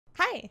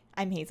Hi,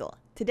 I'm Hazel.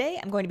 Today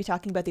I'm going to be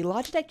talking about the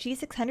Logitech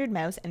G600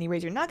 mouse and the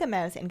Razer Naga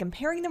mouse and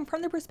comparing them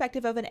from the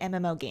perspective of an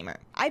MMO gamer.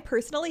 I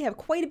personally have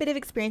quite a bit of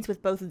experience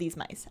with both of these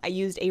mice. I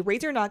used a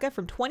Razer Naga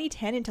from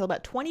 2010 until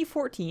about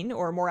 2014,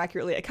 or more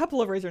accurately a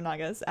couple of Razer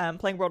Nagas,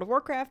 playing World of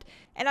Warcraft,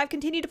 and I've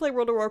continued to play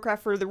World of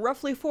Warcraft for the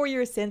roughly 4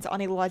 years since on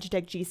a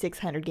Logitech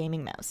G600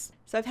 gaming mouse.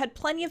 So I've had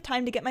plenty of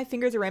time to get my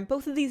fingers around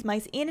both of these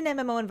mice in an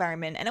MMO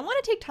environment, and I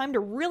want to take time to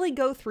really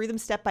go through them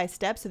step by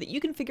step so that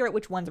you can figure out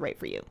which one's right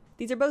for you.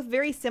 These are both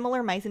very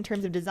similar mice in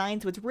terms of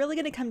design, so it's really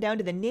going to come down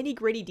to the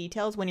nitty-gritty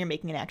details when you're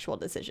making an actual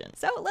decision.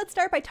 So let's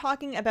start by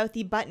talking about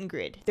the button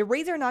grid. The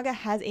Razer Naga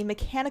has a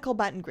mechanical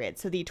button grid,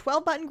 so the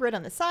 12 button grid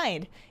on the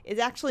side is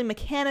actually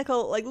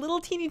mechanical, like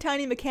little teeny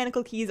tiny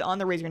mechanical keys on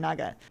the Razer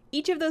Naga.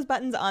 Each of those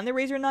buttons on the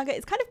Razer Naga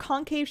is kind of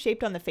concave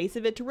shaped on the face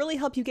of it to really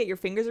help you get your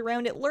fingers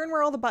around it, learn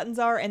where all the buttons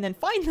are, and then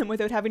find them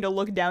without having to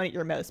look down at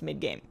your mouse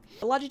mid-game.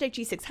 The Logitech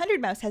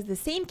G600 mouse has the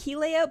same key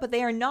layout, but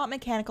they are not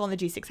mechanical on the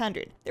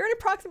G600. They're in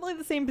approximately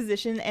the same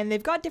position, and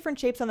they've got different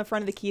shapes on the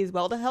front of the key as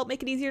well to help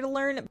make it easier to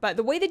learn, but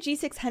the way the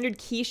G600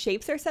 key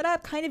shapes are set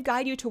up kind of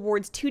guide you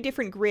towards two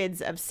different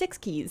grids of 6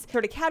 keys,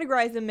 sort of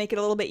categorize them, make it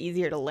a little bit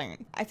easier to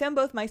learn. I found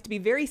both mice to be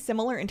very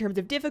similar in terms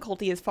of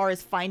difficulty as far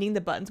as finding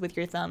the buttons with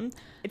your thumb.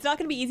 It's not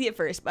going to be easy at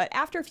first, but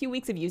after a few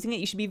weeks of using it,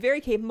 you should be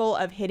very capable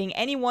of hitting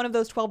any one of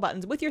those 12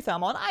 buttons with your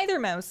thumb on either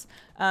mouse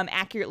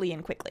accurately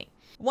and quickly.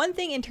 One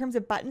thing in terms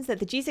of buttons that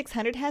the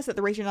G600 has that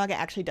the Razer Naga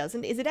actually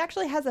doesn't is it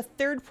actually has a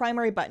third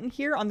primary button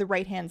here on the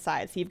right hand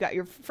side. So you've got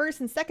your first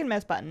and second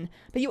mouse button,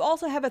 but you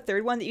also have a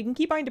third one that you can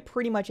keep on to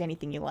pretty much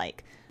anything you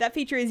like. That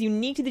feature is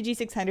unique to the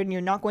G600 and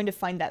you're not going to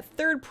find that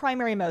third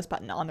primary mouse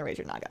button on the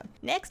Razer Naga.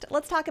 Next,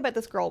 let's talk about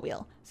the scroll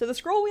wheel. So the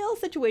scroll wheel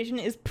situation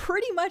is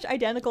pretty much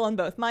identical on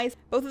both mice.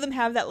 Both of them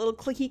have that little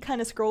clicky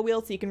kind of scroll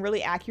wheel so you can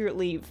really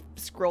accurately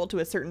scroll to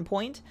a certain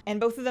point. And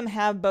both of them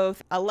have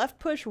both a left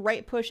push,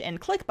 right push, and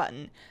click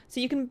button. So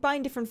you can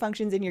bind different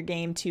functions in your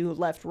game to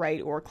left,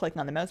 right, or clicking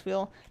on the mouse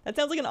wheel. That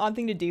sounds like an odd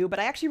thing to do, but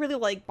I actually really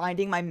like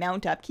binding my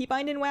mount up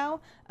keybind in WoW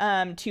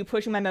to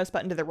pushing my mouse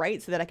button to the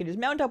right so that I can just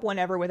mount up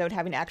whenever without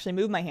having to actually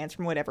move my hands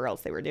from whatever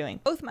else they were doing.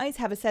 Both mice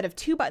have a set of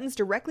 2 buttons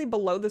directly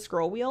below the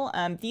scroll wheel.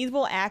 These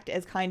will act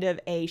as kind of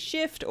a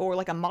shift or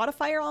like a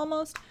modifier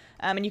almost.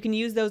 And you can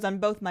use those on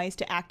both mice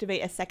to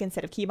activate a second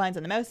set of keybinds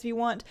on the mouse if you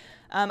want.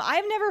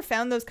 I've never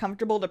found those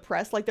comfortable to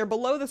press, like they're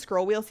below the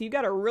scroll wheel, so you've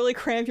got to really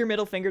cramp your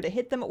middle finger to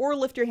hit them or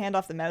lift your hand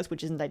off the mouse,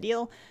 which isn't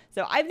ideal.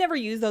 So I've never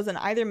used those on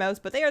either mouse,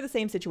 but they are the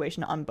same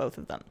situation on both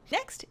of them.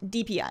 Next,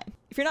 DPI.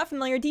 If you're not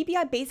familiar,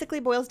 DPI basically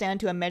boils down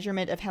to a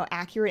measurement of how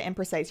accurate and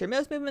precise your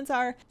mouse movements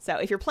are. So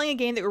if you're playing a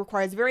game that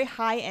requires very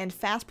high and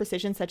fast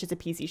precision, such as a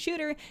PC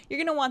shooter, you're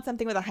going to want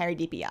something with a higher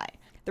DPI.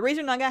 The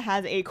Razer Naga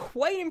has a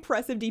quite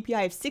impressive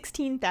DPI of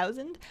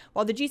 16,000,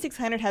 while the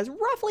G600 has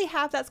roughly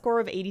half that score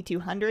of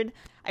 8,200.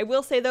 I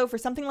will say though, for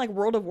something like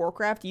World of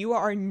Warcraft, you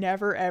are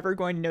never ever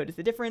going to notice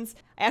the difference.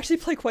 I actually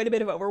play quite a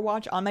bit of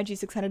Overwatch on my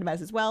G600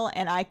 mouse as well,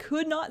 and I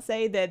could not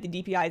say that the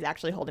DPI is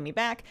actually holding me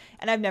back,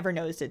 and I've never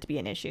noticed it to be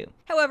an issue.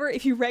 However,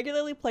 if you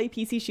regularly play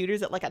PC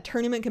shooters at like a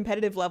tournament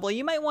competitive level,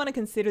 you might want to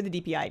consider the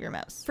DPI of your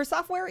mouse. For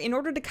software, in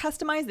order to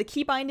customize the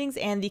key bindings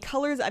and the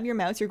colors of your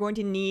mouse, you're going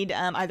to need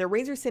either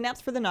Razer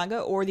Synapse for the Naga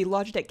or the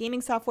Logitech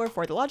gaming software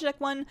for the Logitech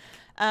one.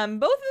 Both of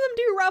them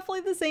do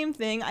roughly the same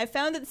thing. I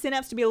found that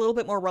Synapse to be a little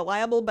bit more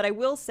reliable, but I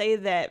will say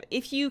that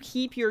if you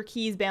keep your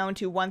keys bound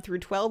to 1 through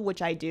 12, which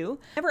I do,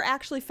 I never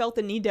actually felt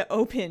the need to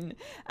open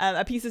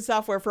a piece of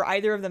software for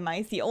either of the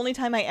mice. The only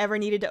time I ever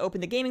needed to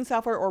open the gaming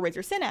software or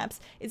Razer Synapse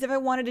is if I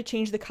wanted to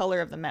change the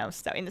color of the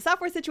mouse. So in the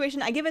software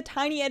situation, I give a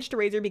tiny edge to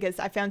Razer because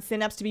I found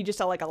Synapse to be just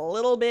like a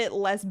little bit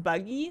less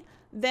buggy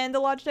than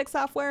the Logitech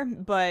software,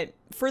 but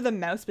for the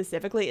mouse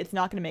specifically, it's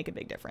not going to make a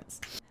big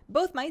difference.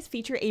 Both mice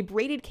feature a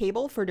braided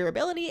cable for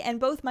durability, and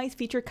both mice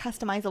feature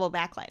customizable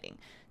backlighting.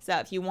 So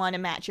if you want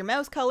to match your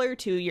mouse color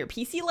to your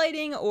PC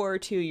lighting or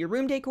to your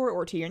room decor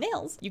or to your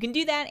nails, you can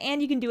do that, and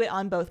you can do it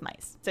on both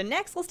mice. So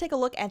next, let's take a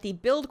look at the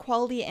build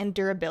quality and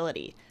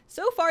durability.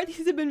 So far,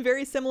 these have been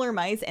very similar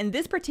mice, and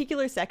this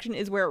particular section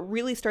is where it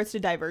really starts to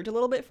diverge a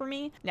little bit for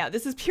me. Now,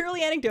 this is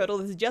purely anecdotal,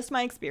 this is just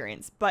my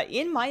experience, but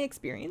in my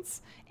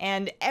experience,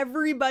 and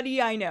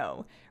everybody I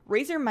know,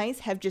 Razer mice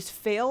have just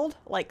failed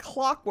like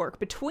clockwork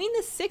between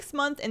the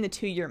 6-month and the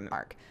 2-year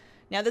mark.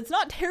 Now, that's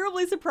not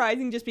terribly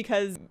surprising just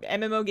because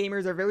MMO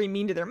gamers are very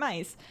mean to their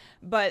mice,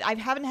 but I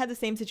haven't had the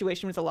same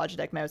situation with the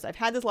Logitech mouse. I've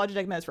had this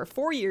Logitech mouse for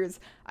 4 years.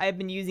 I've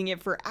been using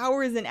it for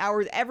hours and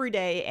hours every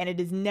day, and it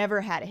has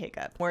never had a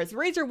hiccup. Whereas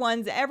Razer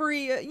ones,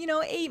 every,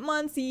 8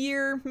 months, a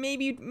year,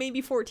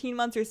 maybe 14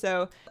 months or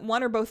so,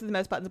 one or both of the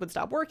mouse buttons would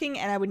stop working,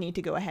 and I would need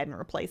to go ahead and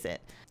replace it.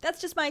 That's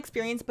just my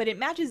experience, but it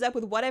matches up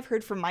with what I've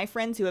heard from my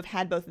friends who have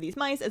had both of these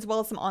mice, as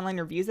well as some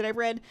online reviews that I've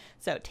read,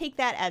 so take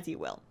that as you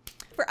will.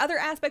 For other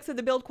aspects of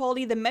the build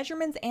quality, the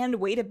measurements and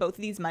weight of both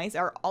of these mice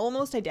are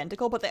almost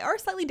identical, but they are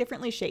slightly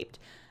differently shaped.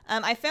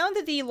 I found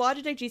that the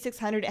Logitech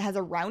G600 has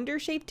a rounder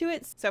shape to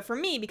it, so for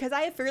me, because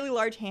I have fairly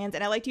large hands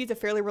and I like to use a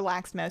fairly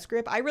relaxed mouse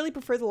grip, I really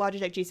prefer the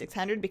Logitech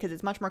G600 because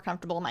it's much more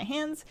comfortable in my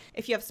hands.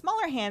 If you have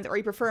smaller hands or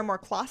you prefer a more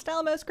claw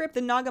style mouse grip,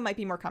 the Naga might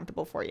be more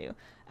comfortable for you.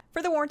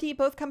 For the warranty,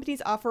 both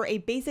companies offer a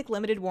basic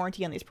limited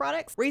warranty on these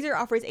products. Razer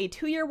offers a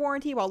 2-year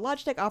warranty, while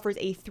Logitech offers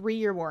a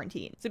 3-year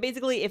warranty. So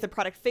basically, if the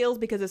product fails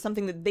because of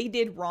something that they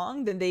did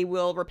wrong, then they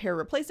will repair or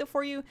replace it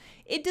for you.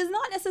 It does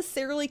not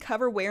necessarily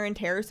cover wear and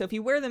tear, so if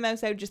you wear the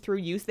mouse out just through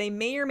use, they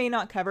may or may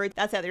not cover it.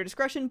 That's at their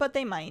discretion, but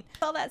they might.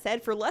 With all that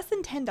said, for less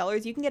than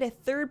 $10, you can get a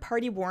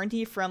third-party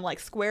warranty from like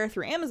Square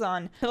through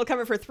Amazon. It'll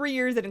cover for 3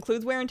 years. That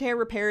includes wear and tear,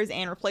 repairs,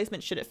 and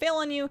replacement should it fail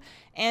on you.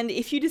 And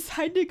if you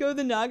decide to go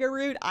the Naga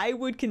route, I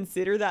would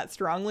consider that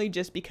strongly,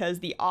 just because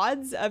the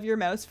odds of your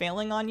mouse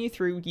failing on you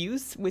through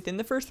use within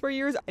the first 3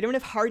 years, I don't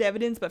have hard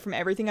evidence, but from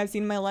everything I've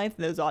seen in my life,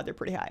 those odds are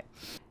pretty high.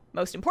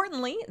 Most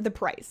importantly, the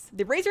price.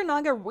 The Razer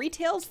Naga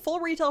retails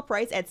full retail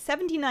price at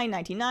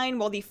 $79.99,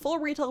 while the full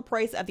retail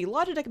price of the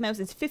Logitech mouse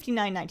is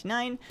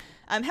 $59.99.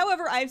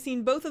 However, I've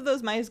seen both of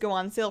those mice go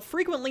on sale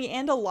frequently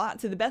and a lot,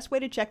 so the best way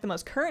to check the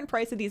most current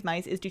price of these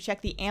mice is to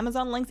check the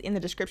Amazon links in the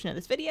description of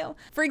this video.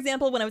 For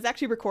example, when I was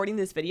actually recording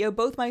this video,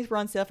 both mice were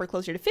on sale for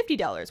closer to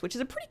 $50, which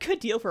is a pretty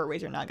good deal for a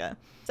Razer Naga.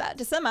 So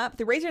to sum up,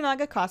 the Razer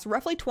Naga costs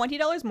roughly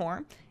 $20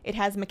 more, it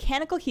has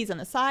mechanical keys on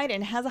the side,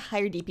 and has a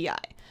higher DPI.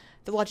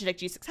 The Logitech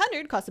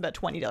G600 costs about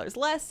 $20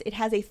 less, it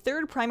has a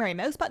third primary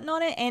mouse button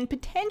on it, and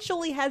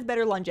potentially has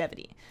better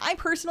longevity. I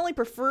personally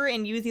prefer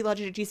and use the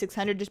Logitech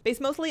G600 just based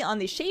mostly on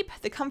the shape,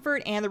 the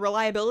comfort, and the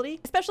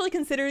reliability, especially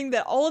considering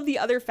that all of the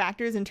other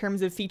factors in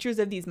terms of features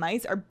of these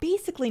mice are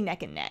basically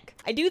neck and neck.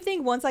 I do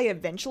think once I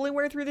eventually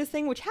wear through this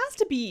thing, which has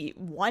to be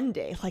one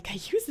day, like I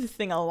use this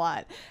thing a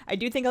lot, I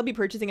do think I'll be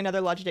purchasing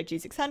another Logitech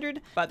G600,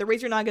 but the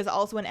Razer Naga is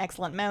also an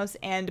excellent mouse,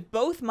 and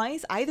both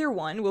mice, either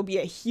one, will be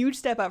a huge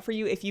step up for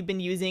you if you've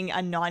been using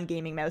a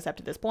non-gaming mouse up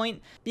to this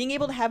point. Being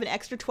able to have an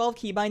extra 12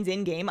 keybinds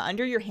in-game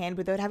under your hand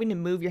without having to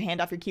move your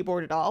hand off your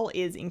keyboard at all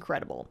is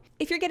incredible.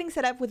 If you're getting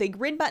set up with a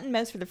grid button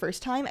mouse for the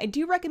first time, I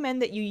do recommend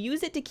that you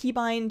use it to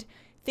keybind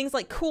things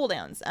like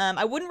cooldowns.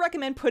 I wouldn't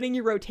recommend putting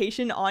your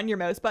rotation on your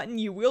mouse button.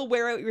 You will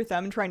wear out your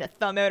thumb trying to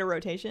thumb out a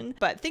rotation,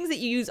 but things that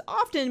you use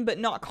often but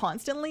not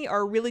constantly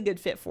are a really good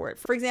fit for it.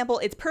 For example,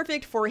 it's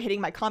perfect for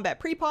hitting my combat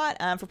pre-pot,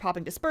 for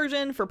popping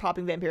dispersion, for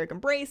popping vampiric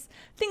embrace,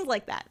 things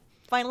like that.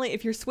 Finally,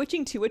 if you're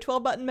switching to a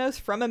 12-button mouse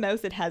from a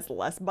mouse that has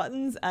less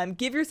buttons,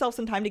 give yourself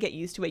some time to get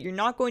used to it. You're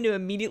not going to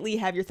immediately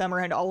have your thumb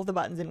around all of the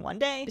buttons in one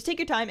day. Just take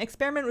your time,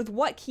 experiment with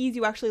what keys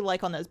you actually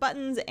like on those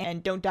buttons,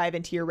 and don't dive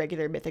into your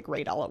regular Mythic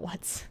raid all at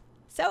once.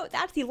 So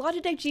that's the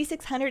Logitech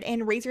G600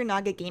 and Razer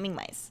Naga gaming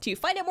mice. To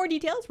find out more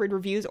details, read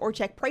reviews, or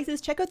check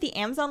prices, check out the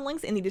Amazon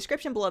links in the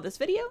description below this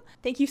video.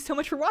 Thank you so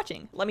much for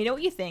watching. Let me know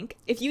what you think.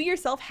 If you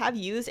yourself have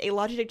used a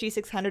Logitech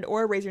G600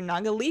 or a Razer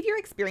Naga, leave your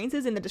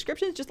experiences in the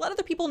descriptions. Just let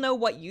other people know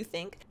what you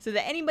think, so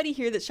that anybody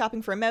here that's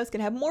shopping for a mouse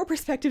can have more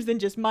perspectives than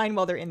just mine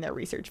while they're in their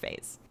research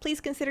phase. Please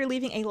consider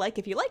leaving a like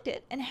if you liked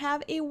it, and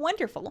have a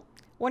wonderful,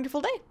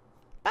 wonderful day.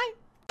 Bye!